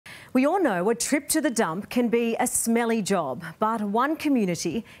We all know a trip to the dump can be a smelly job, but one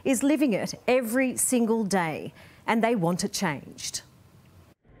community is living it every single day and they want it changed.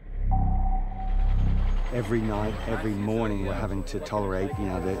 Every night, every morning, we're having to tolerate,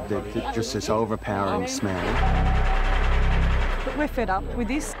 just this overpowering smell. But we're fed up with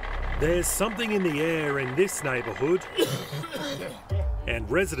this. There's something in the air in this neighbourhood and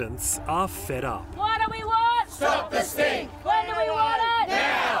residents are fed up. What do we want? Stop the stink! When do we want it?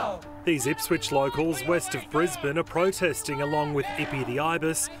 Now! These Ipswich locals west of Brisbane are protesting along with Ippy the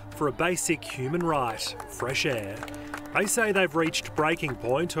Ibis for a basic human right, fresh air. They say they've reached breaking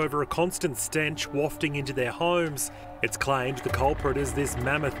point over a constant stench wafting into their homes. It's claimed the culprit is this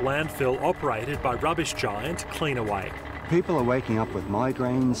mammoth landfill operated by rubbish giant Cleanaway. People are waking up with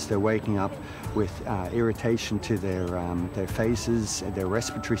migraines, they're waking up with irritation to their faces, their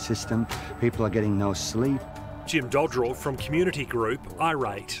respiratory system. People are getting no sleep. Jim Dodrell from community group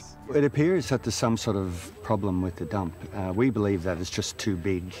Irate. It appears that there's some sort of problem with the dump. We believe that it's just too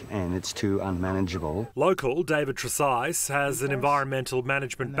big and it's too unmanageable. Local David Tresize has an environmental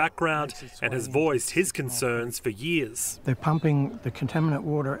management background and has voiced his concerns for years. They're pumping the contaminant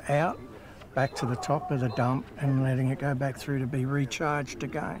water out back to the top of the dump and letting it go back through to be recharged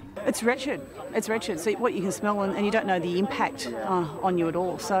again. It's wretched. It's wretched. So what you can smell and you don't know the impact on you at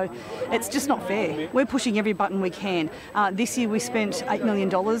all. So it's just not fair. We're pushing every button we can. This year we spent $8 million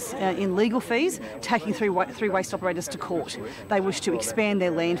in legal fees, taking three waste operators to court. They wish to expand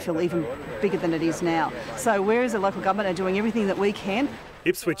their landfill even bigger than it is now. So we as a local government are doing everything that we can.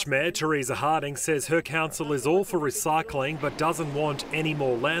 Ipswich Mayor Teresa Harding says her council is all for recycling but doesn't want any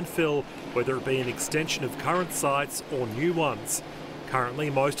more landfill, whether it be an extension of current sites or new ones. Currently,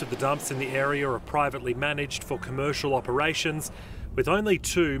 most of the dumps in the area are privately managed for commercial operations, with only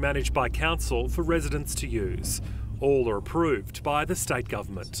 2 managed by council for residents to use. All are approved by the state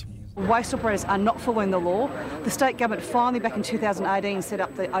government. Waste operators are not following the law. The state government finally back in 2018 set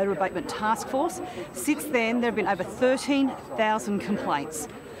up the odour abatement task force. Since then there have been over 13,000 complaints.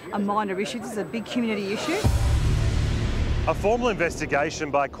 A minor issue, this is a big community issue. A formal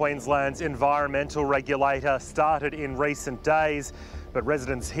investigation by Queensland's environmental regulator started in recent days, but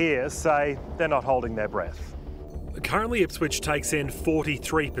residents here say they're not holding their breath. Currently, Ipswich takes in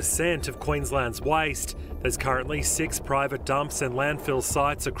 43% of Queensland's waste. There's currently 6 private dumps and landfill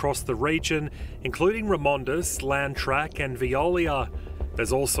sites across the region, including Ramondis, Landtrack and Veolia.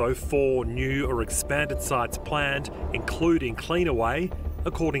 There's also 4 new or expanded sites planned, including Cleanaway,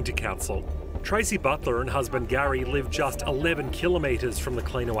 according to council. Tracy Butler and husband Gary live just 11 kilometres from the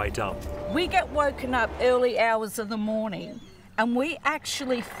Cleanaway dump. We get woken up early hours of the morning and we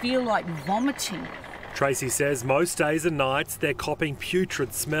actually feel like vomiting. Tracy says most days and nights they're copping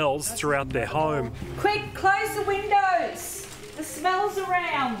putrid smells throughout their home. Quick, close the windows. The smell's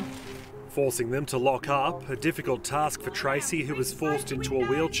around. Forcing them to lock up, a difficult task for Tracy, who was forced into a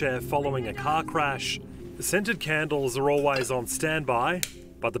wheelchair following a car crash. The scented candles are always on standby,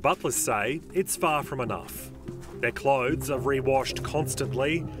 but the Butlers say it's far from enough. Their clothes are rewashed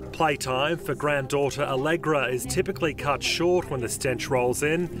constantly. Playtime for granddaughter Allegra is typically cut short when the stench rolls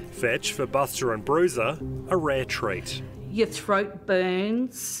in. Fetch for Buster and Bruiser, a rare treat. Your throat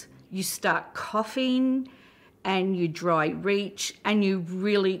burns, you start coughing and you dry reach and you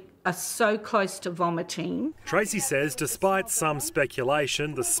really are so close to vomiting. Tracy says despite some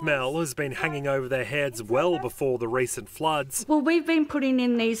speculation, the smell has been hanging over their heads well before the recent floods. Well, we've been putting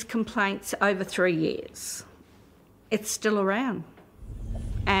in these complaints over 3 years. It's still around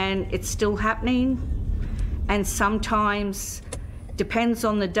and it's still happening, and sometimes, depends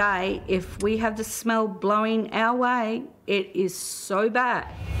on the day, if we have the smell blowing our way, it is so bad.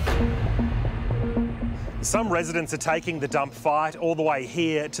 Some residents are taking the dump fight all the way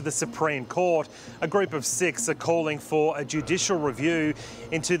here to the Supreme Court. A group of 6 are calling for a judicial review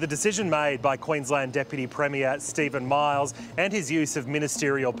into the decision made by Queensland Deputy Premier Stephen Miles and his use of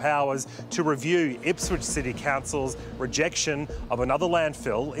ministerial powers to review Ipswich City Council's rejection of another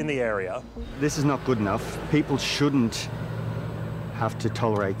landfill in the area. This is not good enough. People shouldn't have to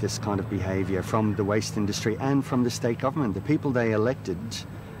tolerate this kind of behaviour from the waste industry and from the state government, the people they elected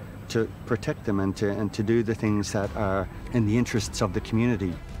to protect them and to do the things that are in the interests of the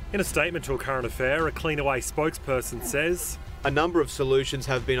community. In a statement to A Current Affair, a Cleanaway spokesperson says, "A number of solutions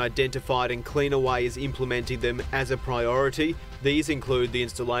have been identified and Cleanaway is implementing them as a priority. These include the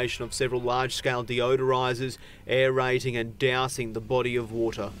installation of several large-scale deodorisers, aerating and dousing the body of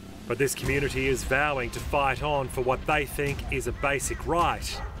water." But this community is vowing to fight on for what they think is a basic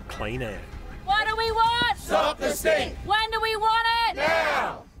right, clean air. What do we want? Stop the stink! When do we want it?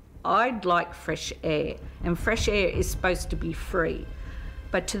 Now! I'd like fresh air, and fresh air is supposed to be free.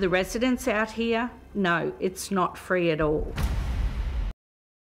 But to the residents out here, no, it's not free at all.